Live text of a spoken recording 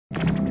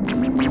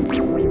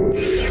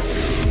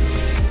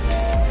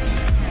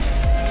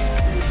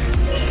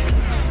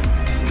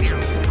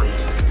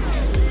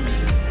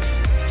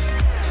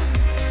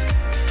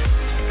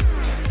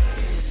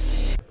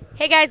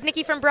guys,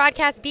 Nikki from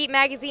Broadcast Beat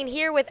Magazine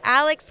here with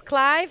Alx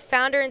Klive,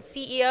 founder and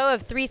CEO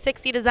of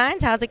 360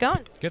 Designs. How's it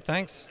going? Good,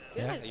 thanks.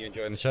 Good. Yeah, are you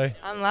enjoying the show?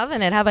 I'm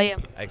loving it. How about you?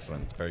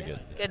 Excellent, it's very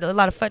good. Good. A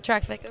lot of foot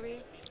traffic over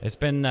here. It's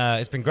been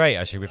great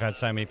actually. We've had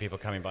so many people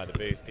coming by the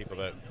booth, people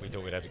that we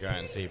thought we'd have to go out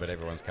and see, but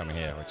everyone's coming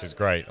here, which is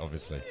great,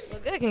 obviously.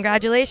 Well, good.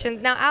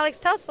 Congratulations. Now, Alx,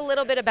 tell us a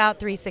little bit about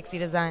 360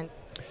 Designs.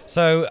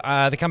 So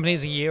the company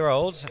is a year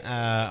old.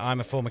 I'm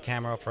a former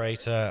camera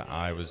operator.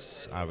 I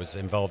was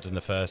involved in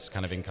the first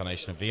kind of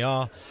incarnation of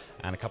VR,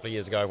 and a couple of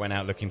years ago I went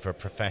out looking for a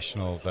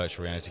professional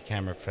virtual reality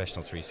camera,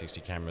 professional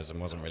 360 cameras, and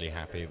wasn't really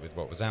happy with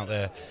what was out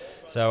there.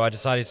 So I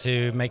decided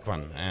to make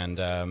one, and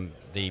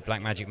the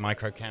Blackmagic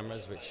micro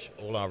cameras, which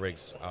all our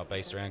rigs are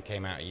based around,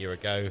 came out a year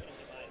ago.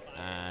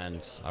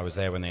 And I was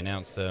there when they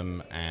announced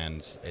them,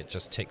 and it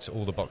just ticks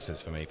all the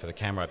boxes for me for the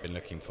camera I've been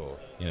looking for,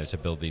 to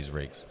build these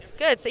rigs.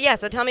 Good.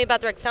 So tell me about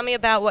the rigs. Tell me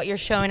about what you're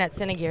showing at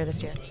Cinegear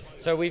this year.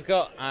 So we've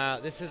got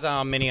this is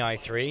our Mini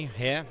i3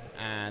 here,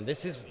 and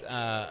this is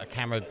a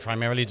camera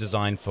primarily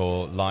designed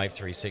for live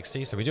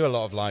 360. So we do a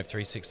lot of live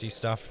 360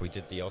 stuff. We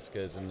did the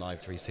Oscars and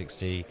live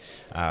 360.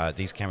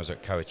 These cameras are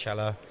at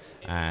Coachella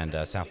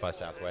and South by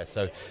Southwest.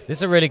 So this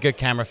is a really good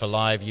camera for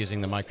live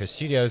using the micro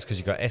studios because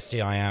you've got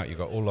SDI out, you've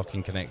got all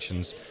locking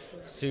connections,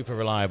 super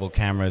reliable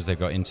cameras. They've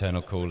got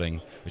internal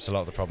cooling, which is a lot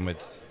of the problem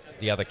with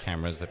the other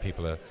cameras that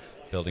people are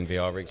building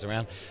VR rigs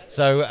around.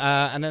 So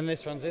and then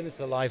this runs in. This is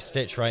a live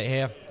stitch right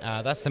here.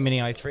 That's the Mini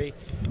i3,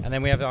 and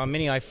then we have our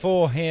Mini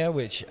i4 here,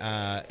 which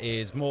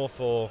is more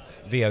for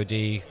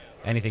VOD,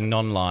 anything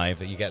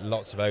non-live. You get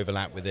lots of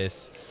overlap with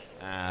this,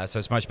 so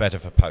it's much better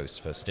for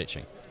post, for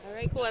stitching.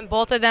 Very cool. And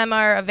both of them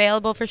are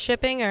available for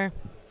shipping, or?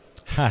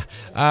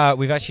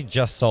 We've actually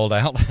just sold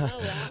out.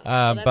 Oh,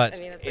 wow. But that's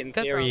in a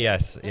good theory, problem.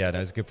 yes. Yeah,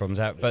 there's good problems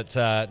out. But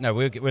no,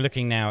 we're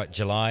looking now at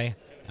July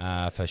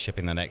for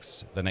shipping the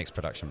next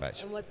production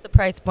batch. And what's the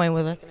price point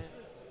we're looking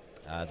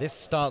at? This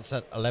starts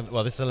at 11.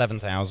 Well, this is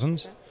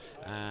 11,000.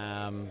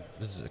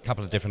 This is a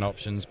couple of different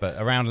options, but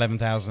around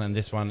 11,000, and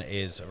this one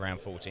is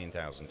around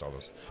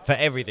 $14,000 for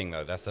everything.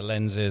 Though that's the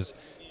lenses,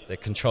 the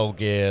control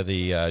gear,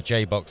 the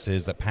J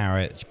boxes that power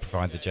it,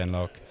 provide the gen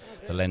lock,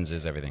 the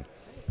lenses, everything.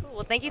 Cool.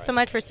 Well, thank you so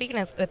much for speaking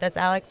with us,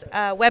 Alx.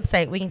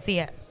 Website we can see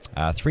it.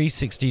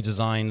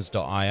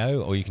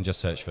 360designs.io, or you can just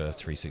search for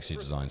 360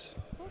 Designs.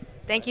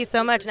 Thank you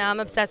so much. Now I'm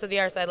obsessed with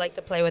VR, so I'd like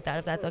to play with that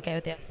if that's okay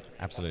with you.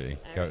 Absolutely.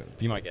 Go.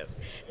 Be my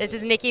guest. This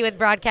is Nikki with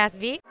Broadcast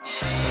Beat.